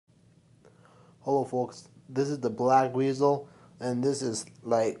Hello, folks. This is the Black Weasel, and this is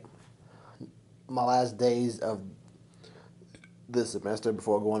like my last days of this semester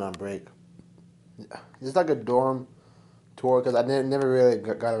before going on break. It's like a dorm tour because I never really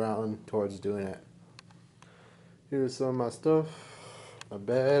got around towards doing it. Here's some of my stuff: my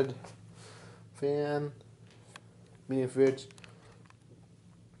bed, fan, mini fridge.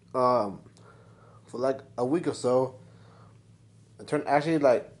 For like a week or so, I turned actually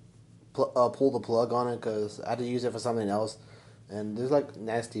like pull the plug on it because I had to use it for something else, and there's like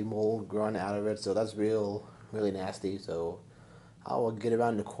nasty mold growing out of it, so that's really nasty. So I will get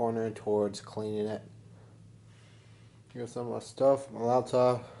around the corner towards cleaning it. Here's some of my stuff: my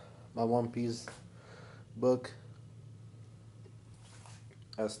laptop, my One Piece book,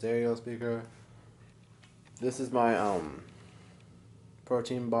 a stereo speaker. This is my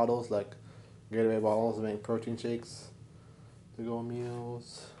protein bottles, like Gatorade bottles to make protein shakes, to go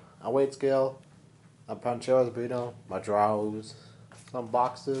meals, a weight scale, a Pancheros burrito, my drawers, some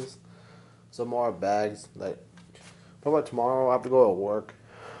boxes, some more bags. Like, probably tomorrow I have to go to work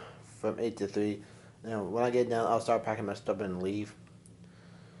from 8 to 3. And when I get down, I'll start packing my stuff and leave.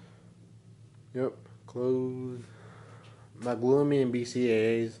 Yep, clothes, my Gloomy and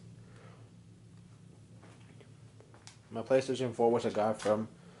BCAAs, my PlayStation 4, which I got from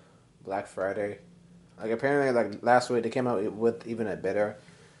Black Friday. Like, apparently, like, last week they came out with even a better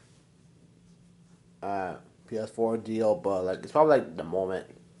PS4 deal, but, like, it's probably, like, the moment.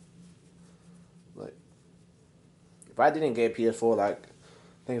 Like, if I didn't get PS4, like,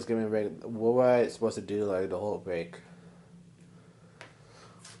 Thanksgiving break, what was I supposed to do, like, the whole break?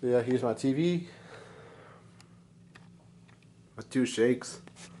 Yeah, here's my TV. My two shakes.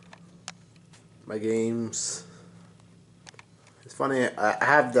 My games. It's funny, I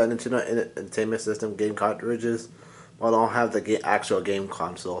have the Nintendo Entertainment System game cartridges, but I don't have the actual game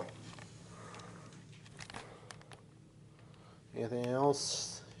console. Anything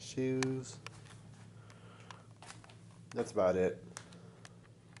else? Shoes? That's about it.